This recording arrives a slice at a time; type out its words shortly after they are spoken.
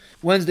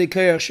Wednesday,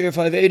 Kayach, Shir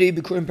 580,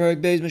 Bikurim,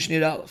 Perek, Beis,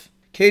 Mishnah Aleph.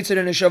 Ketzad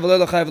and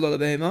Shavalel Chayav Lo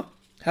Behema.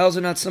 How is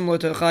it not similar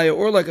to a chaya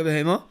or like a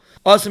behema?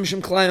 Asim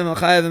Shem Klayim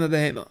Chayav and a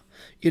behema.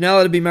 You're not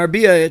allowed to be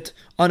marbia it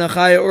on a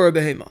chaya or a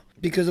behema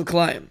because of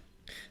Klayim.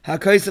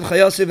 HaKaisav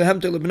Chayasiv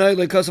Vehemter Lebnei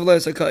Leikasav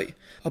Le'asakai.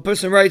 A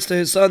person writes to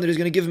his son that he's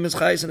going to give him his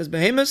chayas and his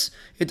behemas.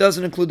 It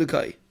doesn't include the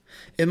kai.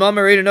 Imam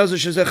Areda Nazir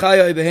Shezeh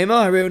Chaya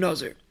Behema Hareu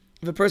Nazir.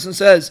 If a person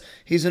says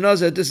he's a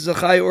nazir, this is a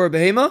chaya or a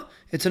behema,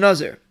 it's a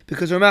nazir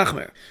because we're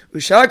machmer.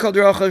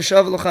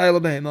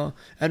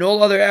 And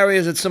all other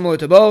areas it's similar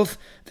to both.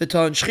 The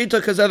ton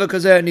shchita kazeva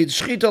kazeh needs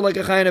shchita like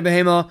a chaya and a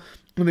behema.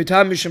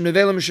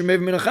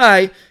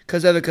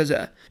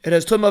 It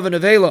has tum of a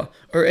nevela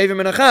or evim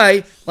and a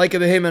chai like a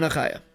behema and a chaya.